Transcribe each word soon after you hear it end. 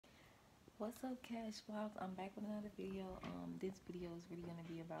What's up, Cash Vlogs? I'm back with another video. This video is really gonna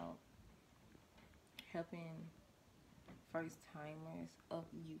be about helping first timers of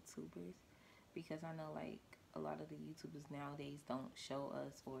YouTubers, because I know like a lot of the YouTubers nowadays don't show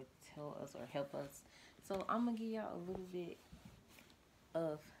us or tell us or help us. So I'm gonna give y'all a little bit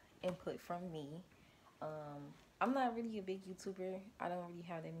of input from me. I'm not really a big YouTuber. I don't really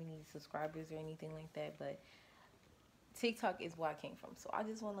have that many subscribers or anything like that, but TikTok is where I came from. So I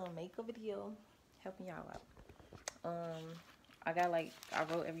just want to make a video helping y'all out. I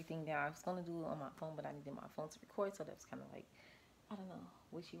wrote everything down. I was going to do it on my phone, but I needed my phone to record. So that's kind of like, I don't know,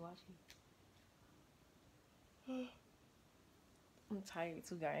 wishy-washy. I'm tired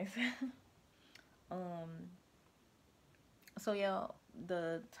too, guys. So yeah,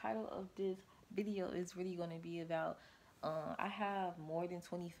 the title of this video is really going to be about, I have more than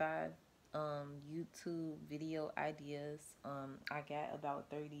 25 YouTube video ideas. I got about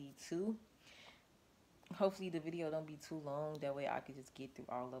 32. Hopefully the video don't be too long, that way I could just get through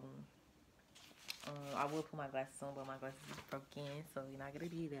all of them. I will put my glasses on, but my glasses is broken, so you're not gonna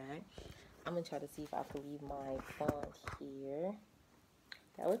do that. I'm gonna try to see if I can leave my font here.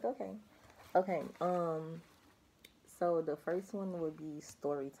 That looks okay. Okay, so the first one would be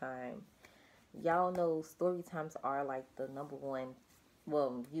story time. Y'all know story times are like the #1,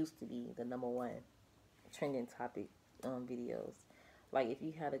 well, used to be the #1 trending topic videos. Like if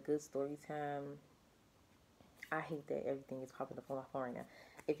you had a good story time, I hate that everything is popping up on my phone right now.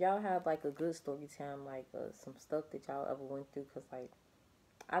 If y'all have like a good story time, like some stuff that y'all ever went through, because like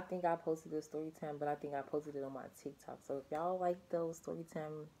I think I posted a story time, but I think I posted it on my TikTok. So if y'all like those story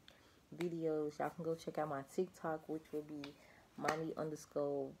time videos, y'all can go check out my TikTok, which will be mommy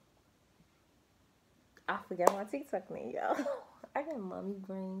underscore, I forgot my TikTok name, y'all. I got mommy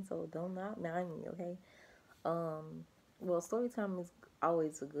brain, so don't not mind me, okay? Well, story time is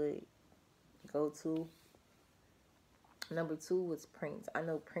always a good go-to. #2 was pranks. I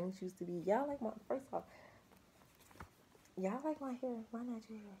know pranks used to be, y'all like my, first off, y'all like my hair, why not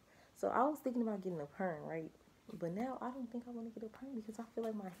your hair? So I was thinking about getting a perm, right? But now I don't think I want to get a perm because I feel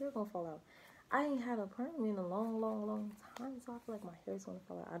like my hair gonna fall out. I ain't had a perm in a long time, so I feel like my hair's gonna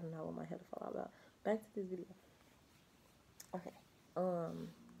fall out. I do not want my hair to fall out. Back to this video. Okay.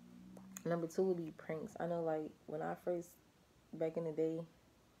 #2 would be pranks. I know like when I first, back in the day,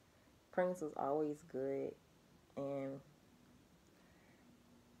 pranks was always good, and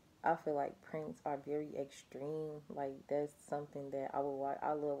I feel like pranks are very extreme. Like that's something that I would watch.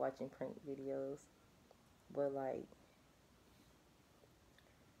 I love watching prank videos, but like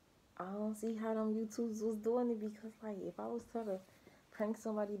I don't see how them YouTubers was doing it, because like if I was trying to prank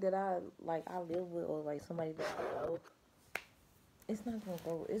somebody that I live with, or like somebody that I know, it's not gonna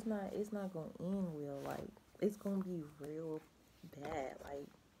go. It's not gonna end well. Like it's gonna be real bad. Like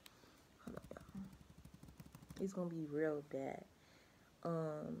hold on, y'all. It's gonna be real bad.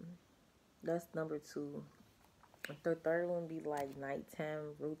 That's #2. The third one be like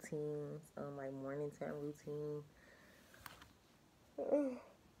nighttime routines, like morning time routine.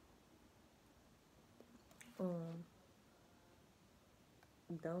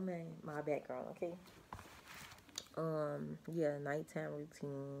 Don't mind my background, okay? Yeah, nighttime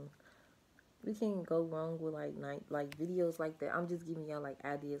routine. We can't go wrong with like videos like that. I'm just giving y'all like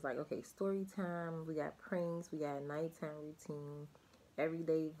ideas. Like, okay, story time. We got pranks. We got nighttime routine.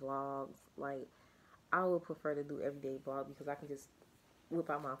 Everyday vlogs. Like, I would prefer to do everyday vlog because I can just whip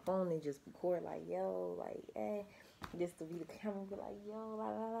out my phone and just record like, yo, like, just to be the camera, be like, yo, la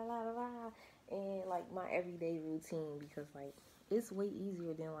la la la la, and like my everyday routine, because like it's way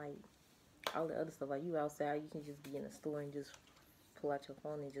easier than like all the other stuff. Like you outside, you can just be in a store and just pull out your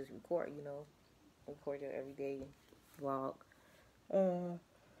phone and just record, record your everyday vlog. Or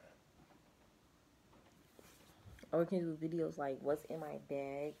we can do videos like what's in my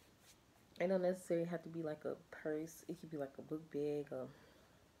bag. It don't necessarily have to be like a purse. It could be like a book bag, or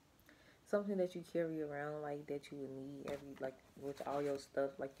something that you carry around, like that you would need like with all your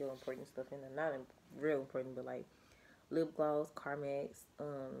stuff, like your important stuff in there. Not real important, but like lip gloss, Carmex,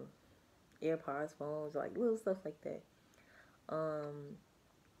 AirPods, phones, like little stuff like that.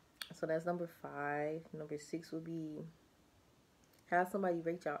 So that's #5. #6 would be have somebody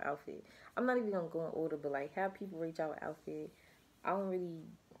rate your outfit. I'm not even gonna go in order, but like have people rate your outfit. I don't really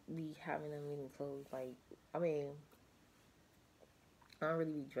be having them many clothes. Like, I mean, I don't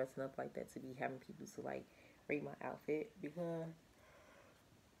really be dressing up like that to be having people to like rate my outfit, because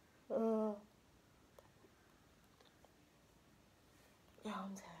yeah,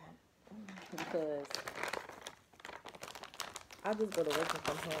 I'm tired. Because I just go to work and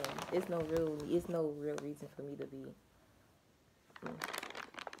come home. It's no real reason for me to be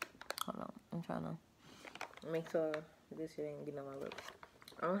hold on. trying to make sure this shit ain't getting on my lips.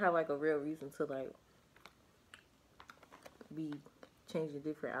 I don't have like a real reason to like be changing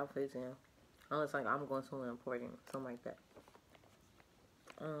different outfits and unless like I'm going somewhere important, something like that.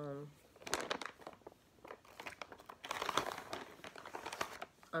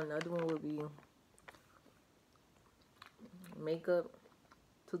 Another one would be makeup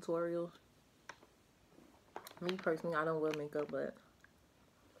tutorials. Me personally, I don't wear makeup, but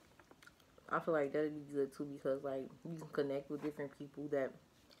I feel like that'd be good too because like you can connect with different people that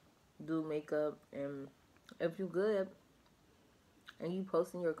do makeup, and if you're good and you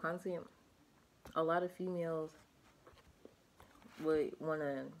posting your content, a lot of females would want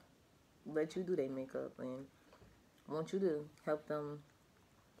to let you do their makeup and want you to help them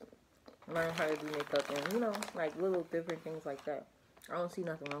learn how to do makeup and, you know, like little different things like that. I don't see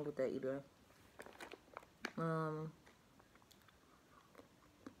nothing wrong with that either.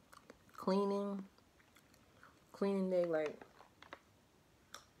 Cleaning day, like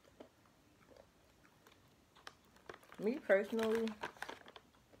me personally,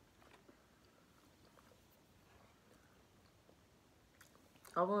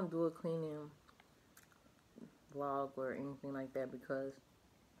 I won't do a cleaning vlog or anything like that because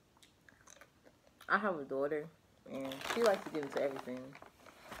I have a daughter and she likes to get into everything.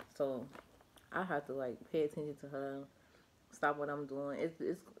 So I have to like pay attention to her, stop what I'm doing. It's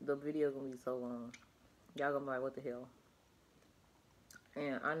the video gonna be so long. Y'all gonna be like, what the hell?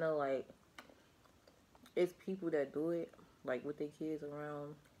 And I know like it's people that do it like with their kids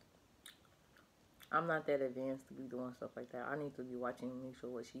around. I'm not that advanced to be doing stuff like that. I need to be watching and make sure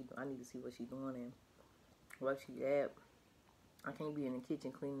I need to see what she's doing and where she at. I can't be in the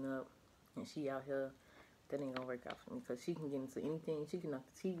kitchen cleaning up and she out here. That ain't gonna work out for me because she can get into anything. She can knock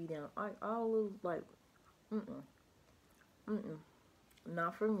the TV down. All those like,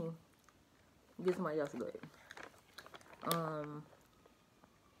 not for me. Get somebody else to do it.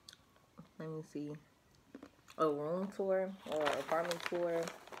 Let me see. A room tour or apartment tour,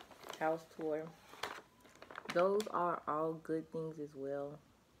 house tour. Those are all good things as well.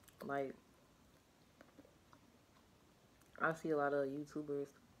 Like, I see a lot of YouTubers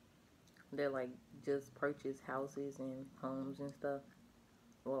that like just purchase houses and homes and stuff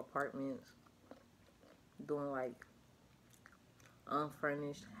or apartments, doing like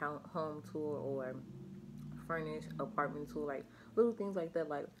unfurnished home tour or furnished apartment tour, like little things like that.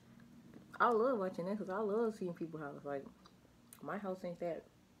 Like, I love watching that because I love seeing people's house. Like, my house ain't that.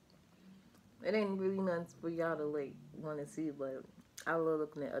 It ain't really nothing for y'all to like want to see, but I love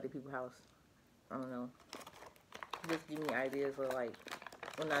looking at other people's house. I don't know. Just give me ideas of like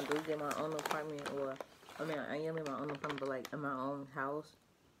when I do get my own apartment, or I mean I am in my own apartment, but like in my own house,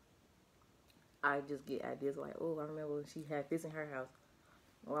 I just get ideas like, oh, I remember when she had this in her house,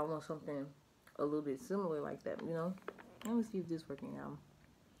 or I want something a little bit similar like that, you know. Let me see if this working out.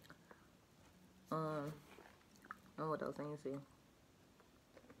 And what else I can see?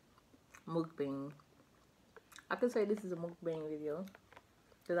 Mukbang. I could say this is a mukbang video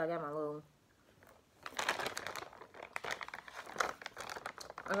because I got my little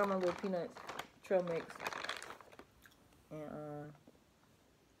peanut trail mix, and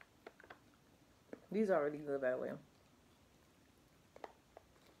these are really good, by the way.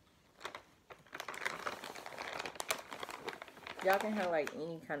 Y'all can have like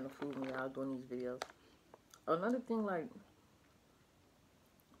any kind of food when y'all doing these videos. Another thing, like,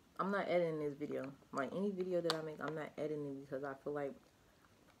 I'm not editing this video. Like, any video that I make, I'm not editing because I feel like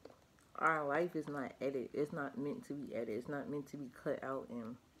our life is not edited. It's not meant to be edited. It's not meant to be cut out,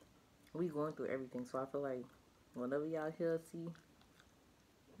 and we going through everything. So I feel like whatever y'all here see,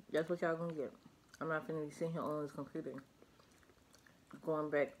 that's what y'all gonna get. I'm not finna be sitting here on this computer going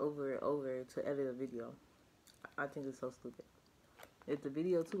back over and over to edit a video. I think it's so stupid. If the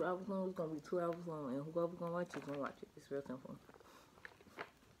video 2 hours long, it's gonna be 2 hours long, and whoever's gonna watch it's gonna watch it. It's real simple.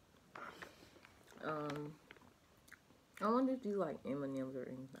 I wonder if these like M&M's or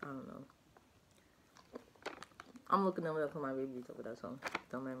anything. I don't know. I'm looking them up for my babies over there, so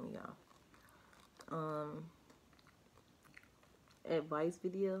don't mind me, y'all. Advice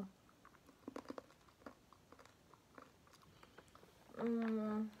video.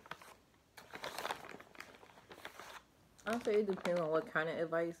 I'll say it depends on what kind of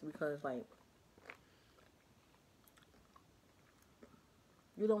advice, because like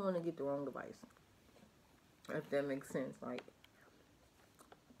you don't want to get the wrong advice, if that makes sense. Like,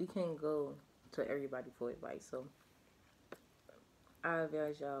 you can't go to everybody for advice, so I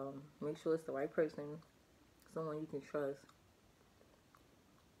advise y'all make sure it's the right person, someone you can trust,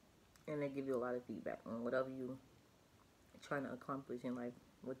 and they give you a lot of feedback on whatever you trying to accomplish in life.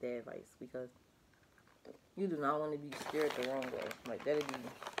 with that advice, because you do not want to be scared the wrong way. Like, it'll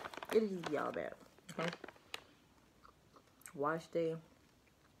just be all bad. Okay? Wash day.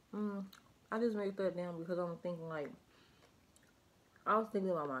 I just wrote that down because I'm thinking, like, I was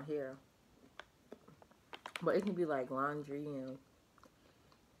thinking about my hair. But it can be like laundry and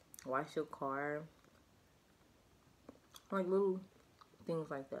wash your car. Like little things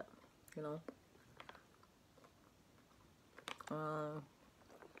like that, you know.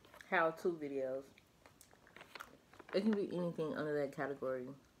 How-to videos. It can be anything under that category.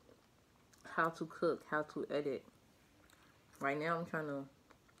 How to cook, how to edit. Right now I'm trying to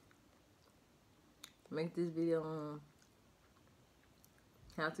make this video on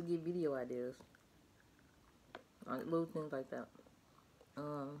how to get video ideas. Like little things like that.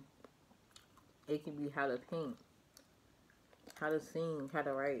 It can be how to paint, how to sing, how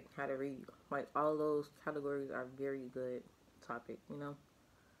to write, how to read. Like all those categories are very good topic, you know.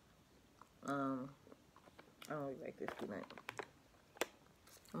 I don't really like this tonight.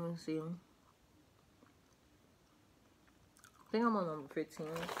 Let me see. I think I'm on number 15.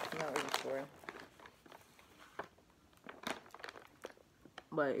 I'm not really sure.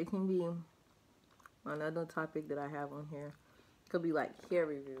 But it can be another topic that I have on here. Could be like hair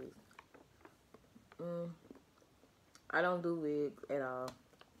reviews. I don't do wigs at all.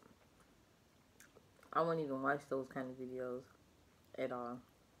 I won't even watch those kind of videos at all.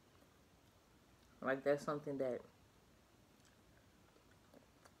 Like, that's something that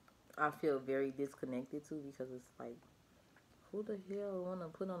I feel very disconnected to, because it's like, who the hell want to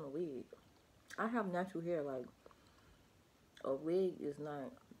put on a wig? I have natural hair. Like, a wig is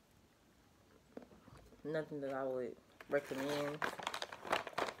not nothing that I would recommend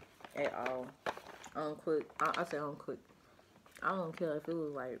at all. I say I don't cook. I don't care if it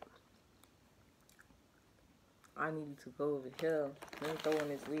was like, I needed to go over here and throw in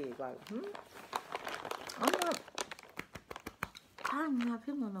this wig. Like, I'm not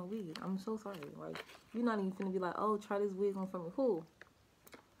putting on no wig. I'm so sorry. Like, you're not even finna be like, oh, try this wig on for me. Who?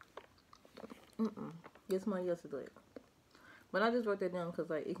 Get somebody else to do it. But I just wrote that down because,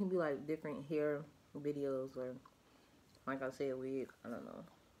 like, it can be like different hair videos, or like I said, wig. I don't know.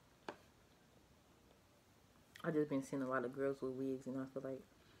 I just been seeing a lot of girls with wigs, and I feel like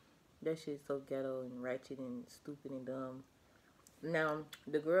that shit's so ghetto and ratchet and stupid and dumb. Now,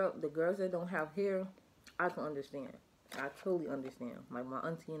 the girls that don't have hair, I can understand. I totally understand. Like my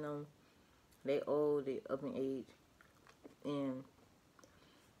auntie and them, they old, they up in age, and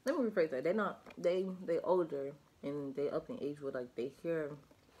let me rephrase that. They older and they up in age where like their hair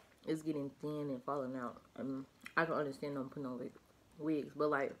is getting thin and falling out. And I can understand them putting on like wigs, but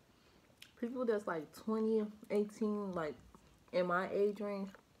like people that's like 20, 18, like in my age range,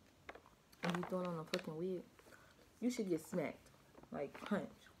 and you throwing on a fucking wig, you should get smacked. Like, punch,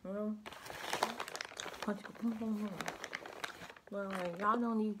 you know? Punch, boom, boom, boom. Well, like, y'all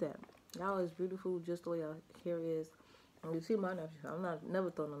don't need that. Y'all is beautiful just the way your hair is. And you see my nephew. I'm not never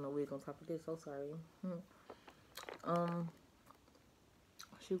throwing on a wig on top of this. So sorry.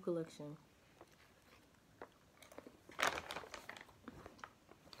 Shoe collection.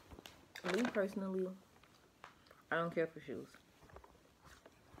 Me personally, I don't care for shoes.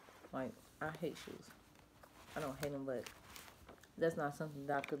 Like, I hate shoes. I don't hate them, but that's not something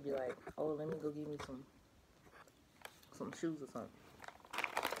that I could be like, oh, let me go give me some shoes or something.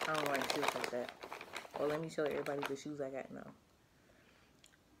 I don't like shoes like that. Or let me show everybody the shoes I got now.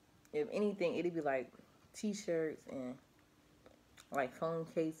 If anything, it'd be like t-shirts and like phone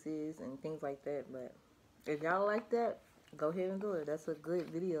cases and things like that. But if y'all like that, go ahead and do it. That's a good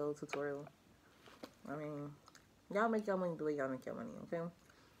video tutorial. I mean, y'all make your money the way y'all make your money, okay?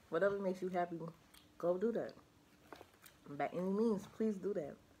 Whatever makes you happy, go do that. By any means, please do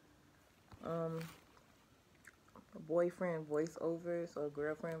that. Boyfriend voiceovers or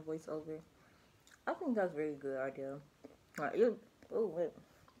girlfriend voiceovers. I think that's a really good idea. Like,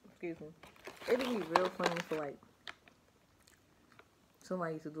 excuse me. It'd be real funny for like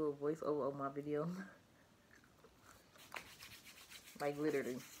somebody to do a voiceover of my video. Like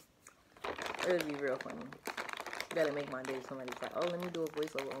literally. It'd be real funny. That'll make my day. Somebody's like, oh, let me do a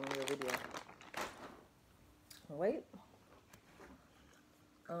voiceover on your video. Wait.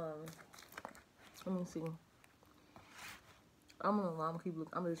 Let me see. I'm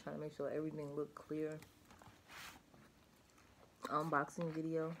just trying to make sure everything look clear. Unboxing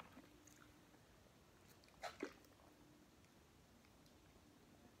video.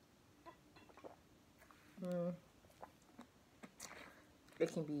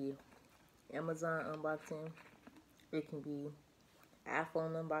 It can be Amazon unboxing. It can be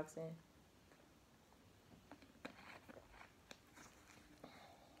iPhone unboxing.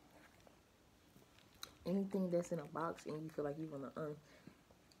 Anything that's in a box and you feel like you want to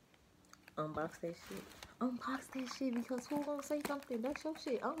unbox that shit, unbox that shit, because who gonna say something? That's your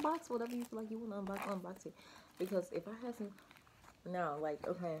shit. Unbox whatever you feel like you want to unbox it. Because if I had some, now, like,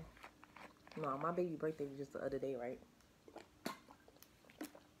 okay, no, my baby birthday was just the other day, right?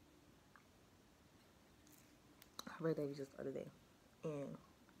 Her birthday was just the other day. And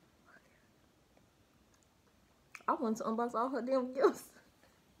I wanted to unbox all her damn gifts.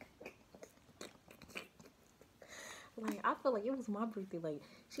 Like, I felt like it was my birthday. Like,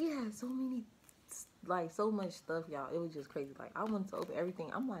 she had so many, like, so much stuff, y'all. It was just crazy. Like, I wanted to open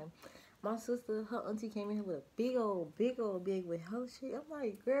everything. I'm like, my sister, her auntie came in here with a big old bag with hella shit. I'm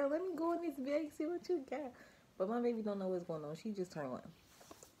like, girl, let me go in this bag, see what you got. But my baby don't know what's going on. She just turned 1.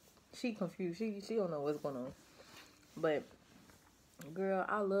 She confused. She don't know what's going on. But, girl,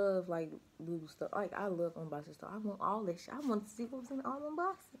 I love, like, little stuff. Like, I love unboxing stuff. I want all this shit. I want to see what's in all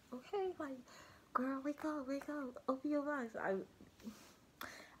unboxing. Okay? Like, girl, wake up. Open your eyes. I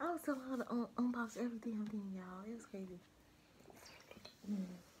was telling her to unbox every damn thing, y'all. It was crazy.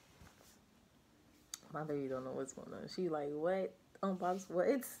 My baby don't know what's going on. She like, what? Unbox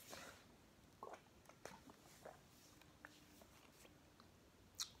what?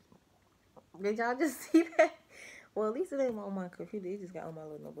 Did y'all just see that? Well, at least it ain't on my computer. It just got on my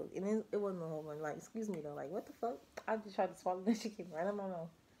little notebook. And it wasn't a whole one. Like, excuse me, though. Like, what the fuck? I just tried to swallow that. She came right on my mouth.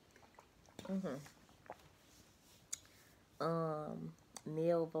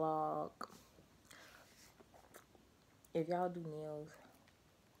 Nail vlog. If y'all do nails,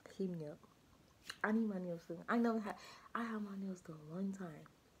 hit me up. I need my nails done. I have my nails done one time.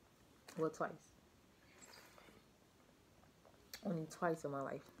 Well, twice. Only twice in my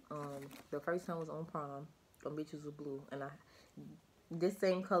life. The first time was on prom. Them bitches were blue, and this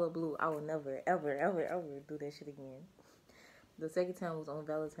same color blue. I will never, ever, ever, ever do that shit again. The second time was on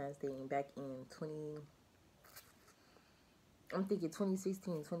Valentine's Day, and back in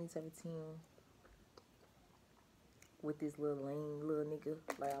 2016, 2017, with this little lame little nigga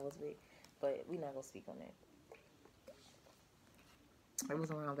like I was with. But we not gonna speak on that. It was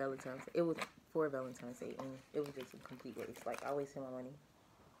around Valentine's Day. It was for Valentine's Day, and it was just a complete waste. Like, I wasted my money.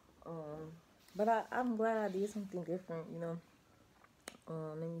 But I'm glad I did something different, you know.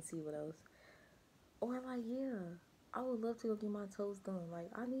 Let me see what else. Or, like, yeah, I would love to go get my toes done. Like,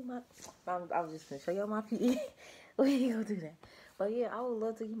 I was just gonna show y'all my feet. We ain't gonna do that. But yeah, I would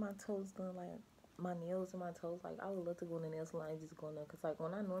love to get my toes done, like my nails and my toes. Like, I would love to go in the nail salon and just go in there. Cause like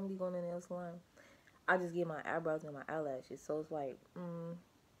when I normally go in the nail salon, I just get my eyebrows and my eyelashes. So it's like,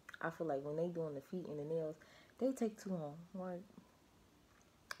 I feel like when they doing the feet and the nails, they take too long. Like,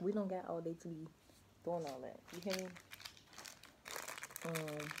 we don't got all day to be doing all that. You hear me?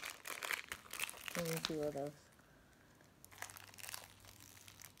 Let me see what else.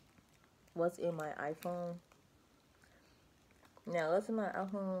 What's in my iPhone? Now, what's in my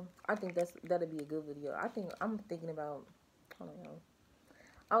iPhone? I think that'll be a good video. I'm thinking about, I don't know.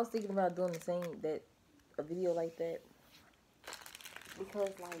 I was thinking about doing a video like that.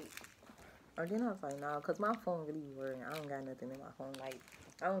 Because, like, or then I was like, nah, because my phone really be worrying. I don't got nothing in my phone. Like,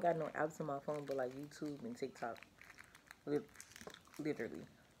 I don't got no apps in my phone but, like, YouTube and TikTok. Literally.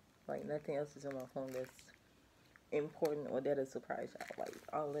 Like, nothing else is in my phone that's important or that'll surprise y'all. Like,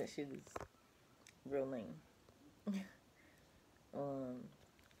 all that shit is real lame.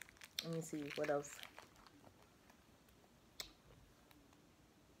 Let me see, what else?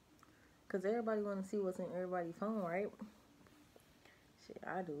 Because everybody want to see what's in everybody's phone, right? Shit,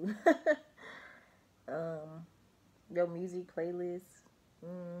 I do. Your music playlist.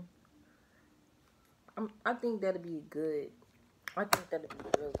 I think that'd be good. I think that'd be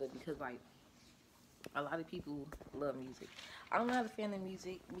real good because, like, a lot of people love music. I'm not a fan of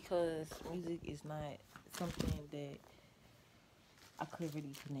music because music is not something that I could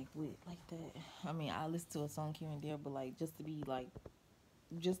really connect with like that. I mean, I listen to a song here and there, but like just to be like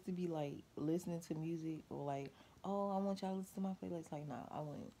listening to music or like, oh, I want y'all to listen to my playlist. Like, nah, I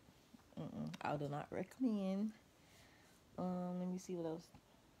wouldn't. I do not recommend. Let me see what else.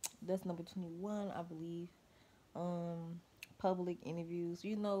 That's number 21, I believe. Public interviews.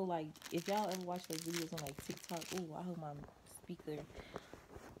 You know, like, if y'all ever watch those videos on like TikTok, ooh, I hope my speaker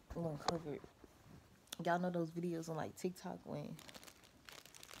won't cover it. Y'all know those videos on like TikTok when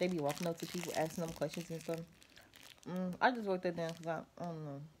they be walking up to people asking them questions and stuff. I just wrote that down because I don't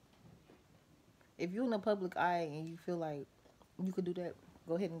know. If you're in the public eye and you feel like you could do that,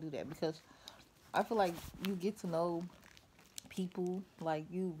 go ahead and do that, because I feel like you get to know people. Like,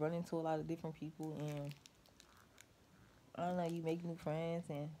 you run into a lot of different people, and I don't know, you make new friends,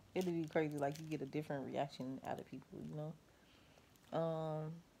 and it'll be crazy. Like, you get a different reaction out of people, you know.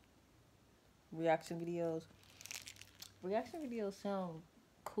 reaction videos. Reaction videos sound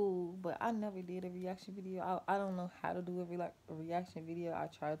cool, but I never did a reaction video. I don't know how to do a reaction video. I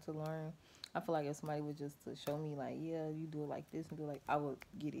tried to learn. I feel like if somebody was just to show me like, yeah, you do it like this and do it like, I would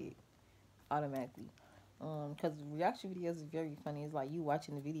get it automatically. Because reaction videos is very funny. It's like you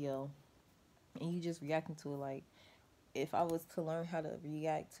watching the video and you just reacting to it. Like if I was to learn how to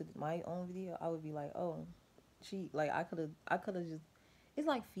react to my own video, I would be like, oh, like I could have just. It's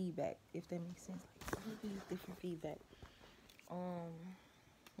like feedback, if that makes sense. Like a little bit different feedback. Um,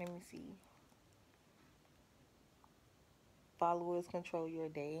 Let me see. Followers control your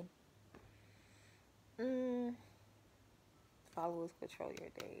day. Mm, Followers control your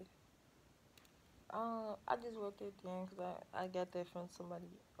day. I just wrote that down because I got that from somebody,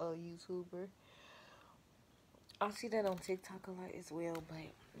 a YouTuber. I see that on TikTok a lot as well,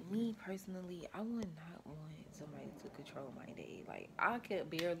 but me personally, I would not want somebody to control my day. Like, I could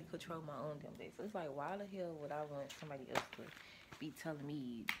barely control my own damn day. So it's like, why the hell would I want somebody else to be telling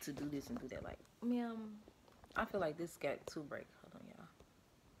me to do this and do that? Like, ma'am, I feel like this got two break. Hold on, y'all.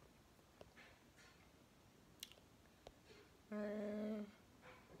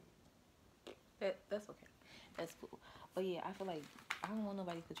 That's okay. That's cool. But yeah, I feel like I don't want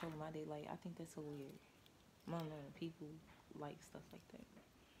nobody controlling my day. Like, I think that's so weird. I don't know. People like stuff like that.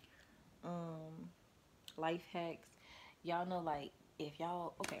 Life hacks. Y'all know, like, if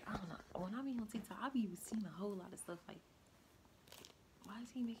y'all, okay, I don't know. When I be on TikTok, I be seeing a whole lot of stuff like, why is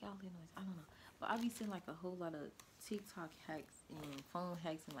he making all that noise? I don't know. But I be seeing like a whole lot of TikTok hacks and phone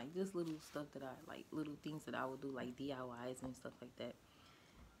hacks and like just little stuff that I like, little things that I would do, like DIYs and stuff like that.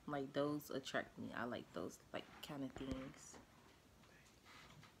 Like those attract me. I like those like kind of things.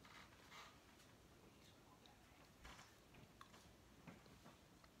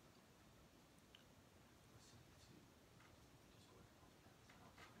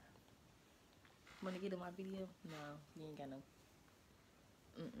 Wanna get in my video? No, you ain't got no.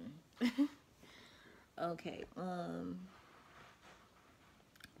 Mm-mm. Okay.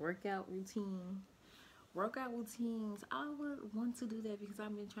 Workout routine. Workout routines. I would want to do that because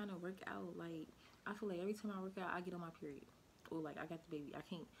I've been trying to work out. Like I feel like every time I work out, I get on my period, or like I got the baby. I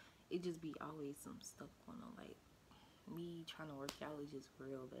can't. It just be always some stuff going on. Like me trying to work out is just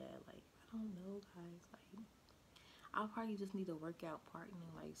real bad. Like I don't know, guys. Like I'll probably just need a workout partner.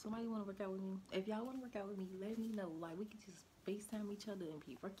 Like somebody want to work out with me. If y'all want to work out with me, let me know. Like we could just FaceTime each other and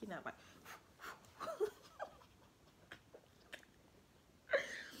be working out. Like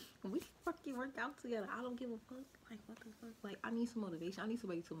we can fucking work out together. I don't give a fuck. Like what the fuck? Like I need some motivation. I need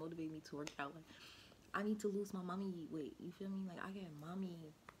somebody to motivate me to work out. Like I need to lose my mommy weight. You feel me? Like I got mommy.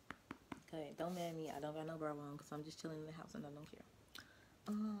 Okay, don't mad at me. I don't got no bra on because I'm just chilling in the house and I don't care.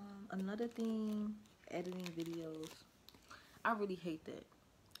 Another thing, editing videos. I really hate that.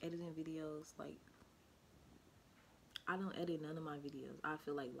 Editing videos, like I don't edit none of my videos. I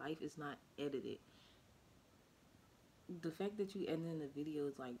feel like life is not edited. The fact that you editing the video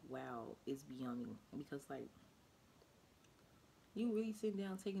is like, wow, it's beyond me. Because like you really sit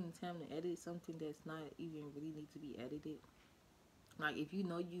down taking the time to edit something that's not even really need to be edited. Like if you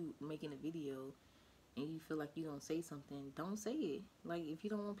know you making a video and you feel like you gonna say something, don't say it. Like if you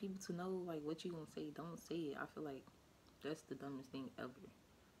don't want people to know like what you gonna say, don't say it. I feel like that's the dumbest thing ever.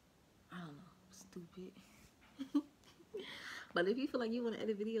 I don't know, stupid. But if you feel like you want to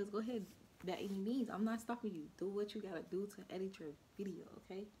edit videos, go ahead. That any means, I'm not stopping you. Do what you gotta do to edit your video,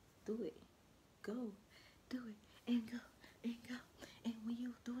 okay? Do it. Go. Do it. And go. And go. And when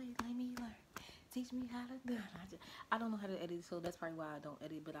you do it, let me learn. Teach me how to do it. I don't know how to edit, so that's probably why I don't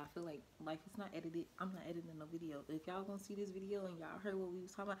edit. But I feel like life is not edited. I'm not editing no video. If y'all gonna see this video and y'all heard what we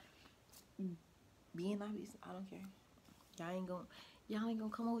was talking about, being obvious, I don't care. Y'all ain't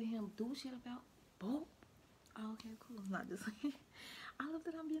gonna come over here and do shit about. Boom. Oh, okay, cool. I'm not just like, I love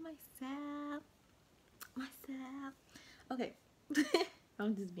that I'm being myself. Okay.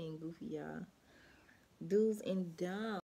 I'm just being goofy, y'all. Do's and don'ts.